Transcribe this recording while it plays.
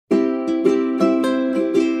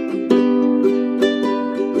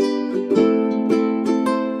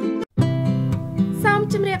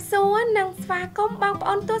វាគមន៍បងប្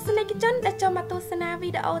អូនទស្សនិកជនដែលចូលមកទស្សនាវី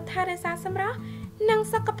ដេអូថែរក្សាសម្រស់និង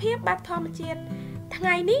សុខភាពបែបធម្មជាតិថ្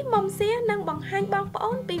ងៃនេះមុំសៀនឹងបង្ហាញបងប្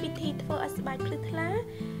អូនពីវិធីធ្វើឲ្យស្បែកភ្លឺថ្លា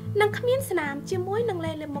និងគ្មានស្នាមជាមួយនឹង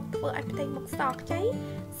លេលាមុខធ្វើឲ្យផ្ទៃមុខសខ្ចី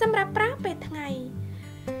សម្រាប់ប្រើពេលថ្ងៃ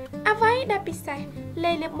អ្វីដែលពិសេស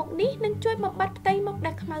លេលាមុខនេះនឹងជួយបំបត្តិផ្ទៃមុខ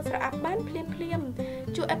ដែលខ្មៅស្រអាប់បានភ្លាម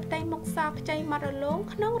ជួយឲ្យផ្ទៃមុខសខ្ចីម៉ត់រលោង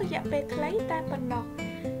ក្នុងរយៈពេលខ្លីតែប៉ុណ្ណោះ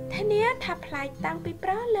ធានាថាប្លែកតាំងពីប្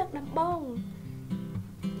រើលើកដំបូង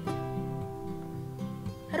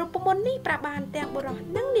រូបមន្តនេះប្រើបានទាំងបុរស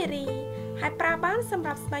និងនារីហើយប្រើបានសម្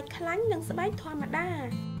រាប់ស្បែកខ្លាញ់និងស្បែកធម្មតា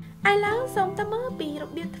ឥឡូវសូមទៅមើលពីរ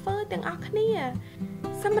បៀបធ្វើទាំងអស់គ្នា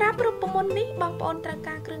សម្រាប់រូបមន្តនេះបងប្អូនត្រូវ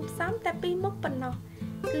ការគ្រឿងផ្សំតែ2មុខប៉ុណ្ណោះ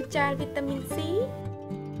គឺចាលវីតាមីន C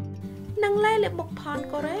និងឡេលាមុខផន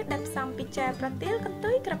កូរ៉េដែលផ្សំពីចាលប្រទាលកន្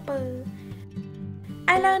ទុយក្រពើ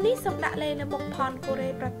ឥឡូវនេះសូមដាក់លេលាមុខផនកូរ៉េ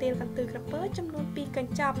ប្រទាលកន្ទុយក្រពើចំនួន2ក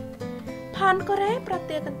ញ្ចប់ផនកូរ៉េប្រ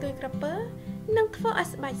ទាលកន្ទុយក្រពើនឹងធ្វើឲ្យ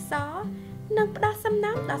ស្បែកសនិងផ្ដល់សំ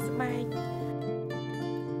ណើមដល់ស្បែក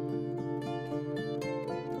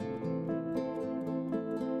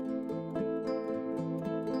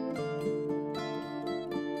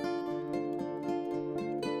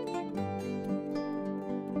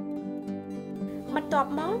បន្ទាប់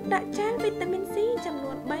មកដាក់ចានវីតាមីន C ចំ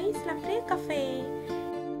នួន3ស្លាបព្រាកាហ្វេ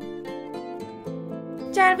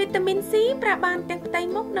ចានវីតាមីន C ប្រើបានទាំងផ្ទៃ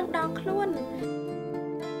មុខនិងដងខ្លួន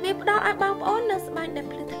វាផ្ដល់ឲ្យបងប្អូននូវស្បែកដែល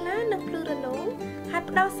ភ្លឺថ្លានិងភ្លឺរលោងហើយ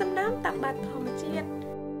ផ្ដល់សំណើមតាមបែបធម្មជាតិ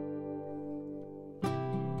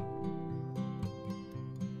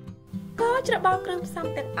ក៏ច្របល់គ្រឿងផ្សំ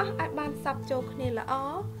ទាំងអស់ឲ្យបានសព្វចូលគ្នាល្អ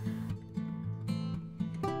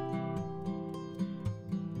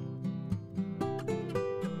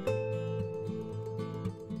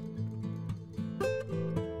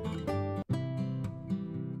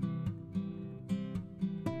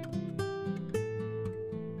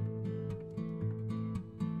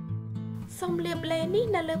សូមលាបឡេនេះ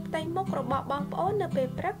នៅលើផ្ទៃមុខរបស់បងប្អូននៅពេល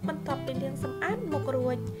ព្រឹកបន្ទាប់ពីលាងសម្អាតមុខរួ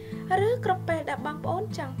ចឬគ្រប់ពេលដែលបងប្អូន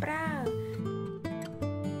ចង់ប្រើ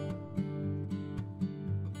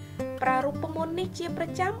រូបមន្តនេះជាប្រ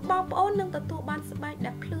ចាំបងប្អូននឹងទទួលបានស្បែក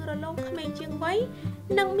ដែលភ្លឺរលោងក្មេងជាងវ័យ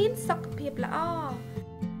និងមានសុខភាពល្អ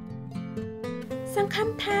សង្ឃឹម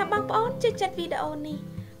ថាបងប្អូនជឿចិត្តវីដេអូនេះ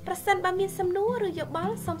ប្រសិនបើមានសំណួរឬយោប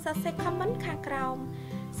ល់សូមសរសេរ comment ខាងក្រោម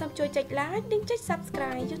សូមជួយចុច like និងចុច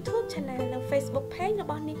subscribe YouTube Channel និង Facebook Page រ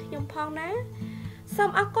បស់នាងខ្ញុំផងណាសូម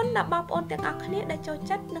អរគុណដល់បងប្អូនទាំងអស់គ្នាដែលចូល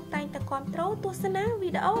ចិត្តនិងតែងតែគាំទ្រទស្សនាវី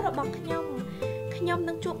ដេអូរបស់ខ្ញុំ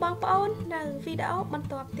នឹងជួបបងប្អូននៅវីដេអូបន្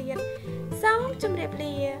ទាប់ទៀតសូមជម្រាប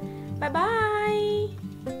លាបាយបា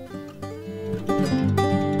យ